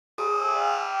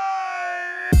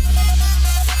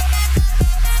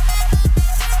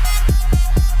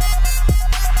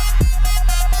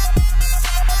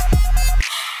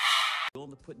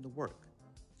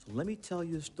Let me tell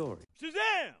you a story.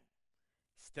 Shazam!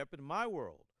 Step into my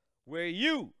world where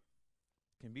you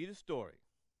can be the story.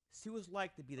 See what it's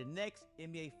like to be the next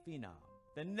NBA phenom,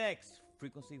 the next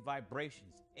frequency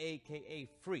vibrations, aka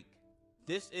freak.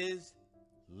 This is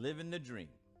living the dream.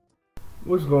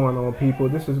 What's going on, people?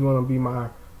 This is going to be my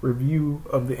review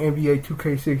of the NBA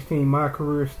 2K16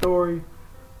 MyCareer story,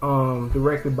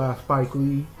 directed by Spike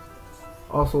Lee,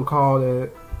 also called a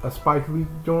Spike Lee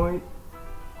joint,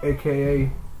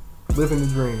 aka living the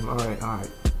dream. All right.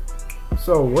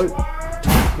 So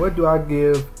what do I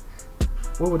give?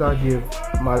 What would I give?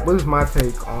 What is my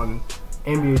take on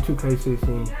NBA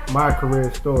 2K16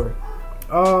 MyCareer story?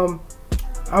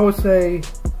 I would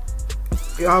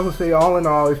say all in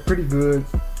all, it's pretty good.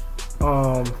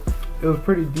 It was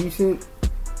pretty decent,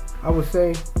 I would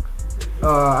say.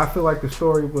 I feel like the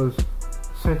story was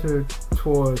centered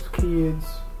towards kids,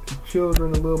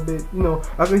 children a little bit. You know,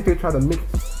 I think they try to mix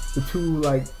the two,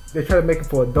 like they try to make it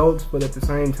for adults, but at the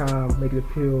same time make it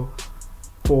appeal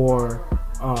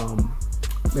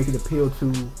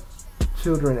to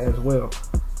children as well.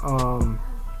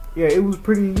 Yeah, it was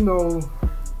pretty. You know,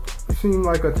 it seemed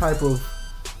like a type of.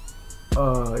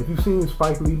 If you've seen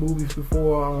Spike Lee movies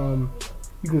before,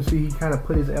 you can see he kind of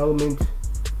put his element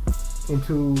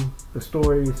into the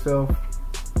story itself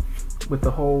with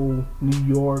the whole New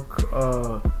York,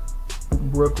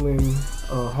 Brooklyn,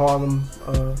 Harlem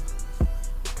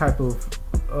type of.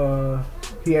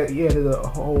 He added a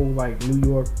whole like New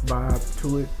York vibe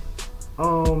to it.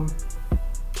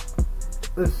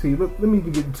 Let's see. Let me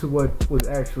get into what was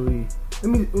actually.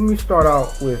 Let me start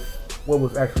out with what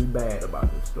was actually bad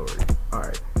about this story.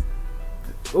 Alright.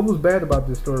 What was bad about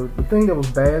this story? The thing that was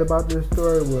bad about this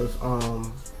story was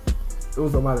it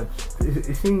was a lot of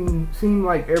it seemed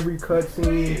like every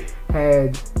cutscene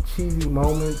had cheesy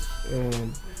moments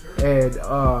and it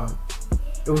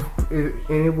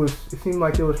seemed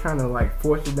like it was trying to like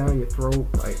force it down your throat,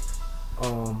 like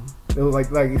it was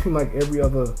like it seemed like every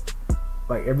other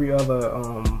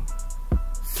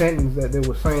sentence that they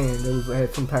were saying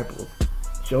had some type of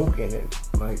joke in it.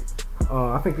 Like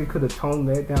I think they could have toned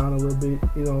that down a little bit.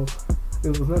 You know,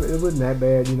 it wasn't that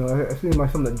bad. You know, it seemed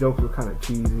like some of the jokes were kind of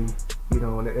cheesy. You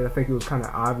know, and I think it was kind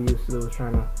of obvious that it was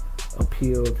trying to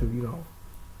appeal to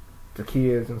to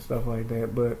kids and stuff like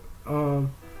that. But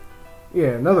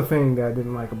yeah, another thing that I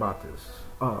didn't like about this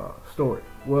story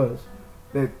was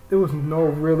that you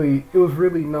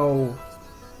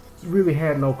really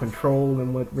had no control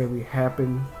in what really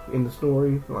happened in the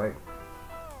story. Like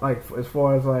as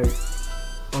far as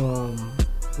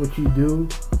what you do,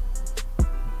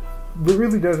 it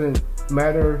really doesn't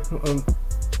matter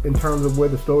in terms of where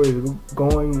the story is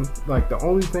going. Like the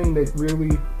only thing that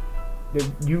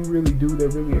you really do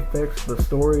that really affects the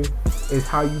story is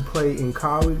how you play in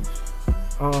college.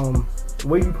 The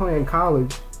way you play in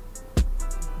college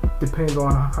depends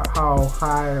on how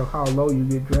high or how low you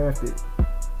get drafted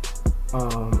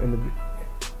in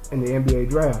the NBA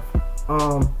draft.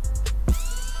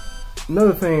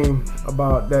 Another thing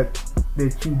about that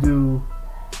you do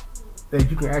that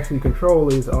you can actually control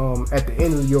is at the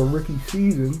end of your rookie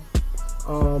season,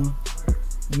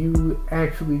 you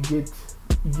actually get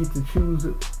to choose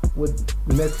what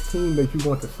the next team that you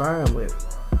want to sign with.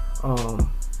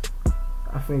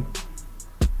 I think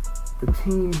the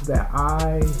teams that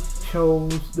I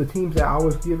chose, the teams that I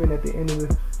was given at the end of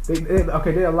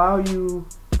they allow you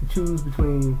to choose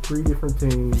between 3 different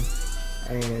teams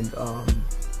and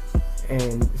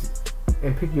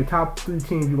pick your top 3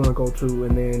 teams you want to go to,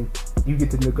 and then you get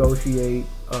to negotiate,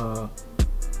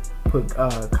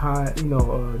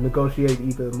 negotiate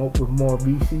either with more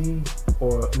VC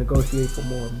or negotiate for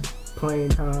more playing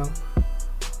time.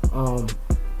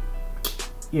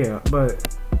 Yeah,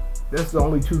 but that's the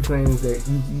only 2 things that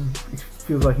you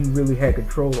feels like you really had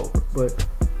control over. But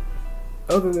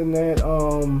other than that,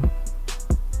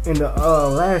 and the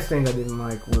last thing I didn't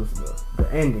like was the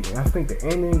ending. I think the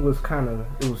ending was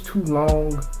it was too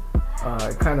long.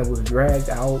 It kind of was dragged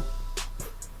out.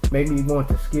 Made me want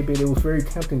to skip it. It was very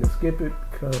tempting to skip it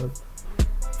because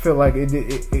I felt like it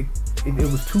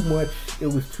was too much. It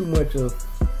was too much of.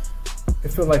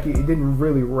 It felt like it didn't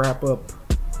really wrap up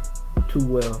too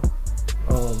well.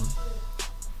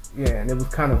 Yeah, and it was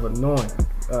kind of annoying.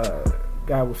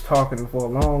 Guy was talking for a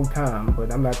long time,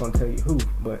 but I'm not gonna tell you who.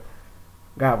 But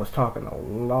guy was talking a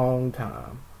long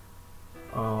time.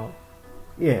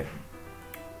 Yeah,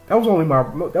 that was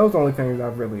the only thing that I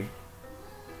really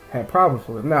had problems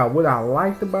with. Now, what I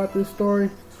liked about this story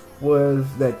was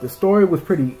that the story was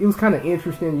it was kind of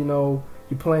interesting. You know,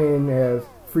 you're playing as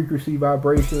frequency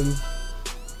vibration,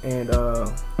 and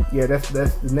yeah, that's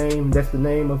the name. That's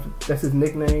his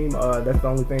nickname. That's the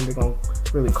only thing they're gonna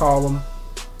really call him.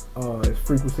 It's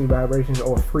frequency vibrations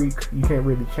or freak. You can't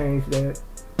really change that,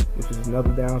 which is another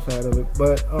downside of it.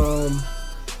 But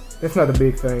that's not a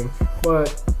big thing.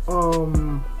 But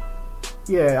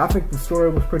yeah, I think the story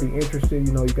was pretty interesting.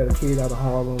 You know, you got a kid out of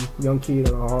Harlem, young kid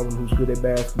out of Harlem who's good at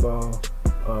basketball,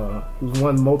 who's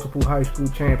won multiple high school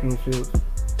championships,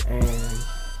 and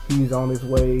he's on his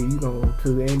way, you know, to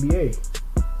the NBA.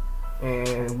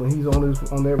 And when he's on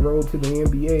that road to the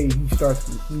NBA, he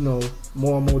starts, you know,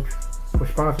 more and more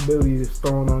responsibility is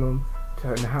thrown on him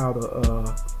to how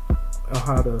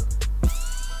to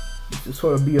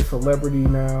sort of be a celebrity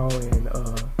now, and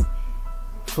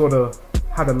sort of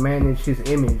how to manage his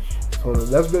image. So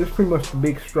that's pretty much the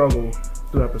big struggle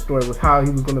throughout the story, was how he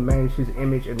was going to manage his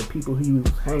image and the people he was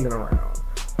hanging around,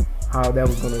 how that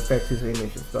was going to affect his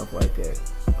image and stuff like that.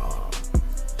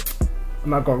 I'm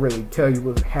not going to really tell you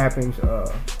what happens. I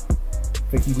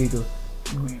think you're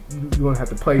going to have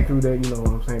to play through that, you know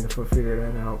what I'm saying, to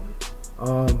figure that out.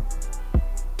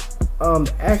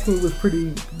 The acting was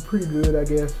pretty good, I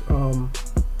guess.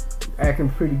 Acting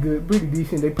pretty good, pretty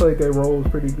decent. They played their roles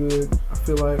pretty good. I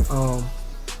feel like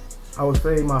I would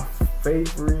say my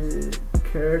favorite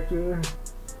character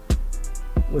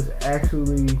was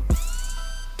actually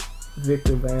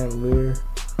Victor Van Leer.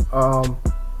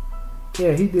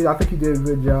 Yeah, he did. I think he did a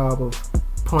good job of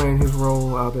playing his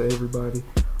role out of everybody.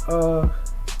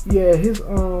 Yeah, he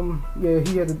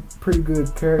had a pretty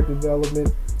good character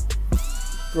development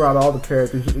throughout all the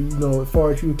characters. You know, as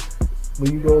far as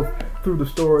when you go through the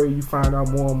story, you find out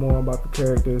more and more about the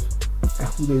characters and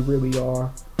who they really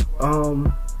are.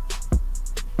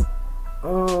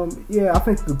 Yeah, I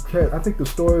think the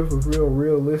story was real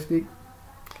realistic.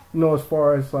 You know, as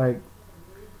far as like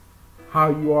how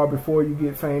you are before you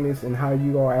get famous and how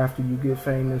you are after you get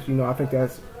famous. You know, I think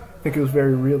it was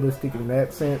very realistic in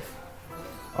that sense.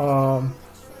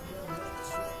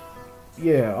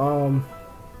 Yeah, and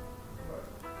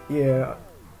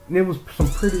there was some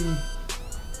pretty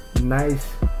nice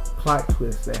plot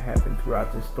twists that happened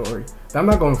throughout this story. Now, I'm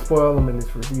not going to spoil them in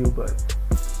this review, but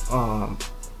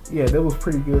yeah, that was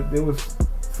pretty good. There was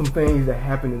some things that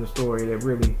happened in the story that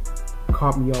really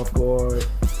caught me off guard,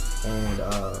 and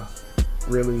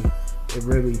it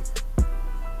really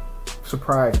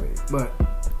surprised me. But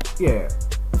yeah,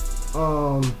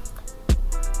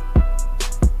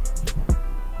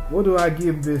 what do I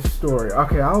give this story?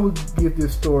 Okay, I would give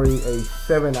this story a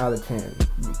 7 out of 10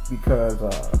 because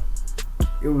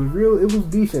it was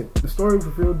decent. The story was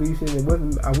real decent. It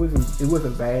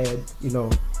wasn't bad. You know,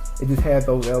 it just had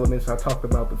those elements I talked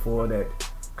about before that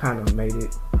kind of made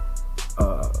it,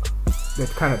 that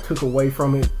kind of took away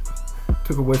from the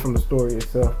story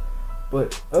itself.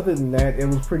 But other than that, it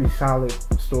was pretty solid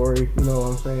story. You know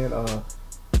what I'm saying?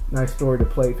 Nice story to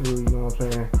play through. You know what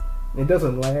I'm saying? It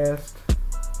doesn't last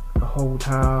the whole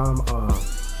time. The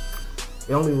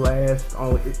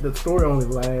story only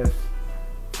lasts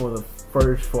for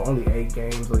only 8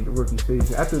 games of your rookie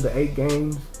season.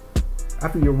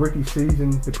 After your rookie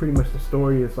season, pretty much the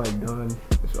story is like done.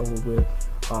 It's over with.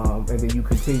 And then you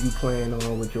continue playing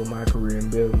on with your MyCareer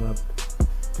and building up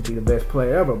to be the best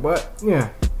player ever. But yeah,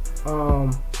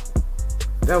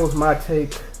 that was my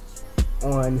take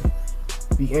on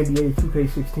the NBA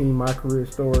 2K16 MyCareer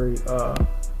story.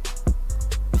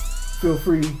 Feel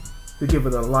free to give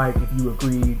it a like if you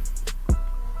agreed.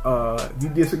 If you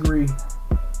disagree,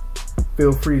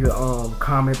 feel free to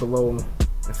comment below and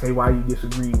say why you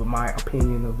disagree with my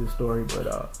opinion of this story.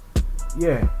 But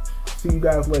yeah, see you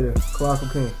guys later. Colossal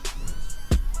King.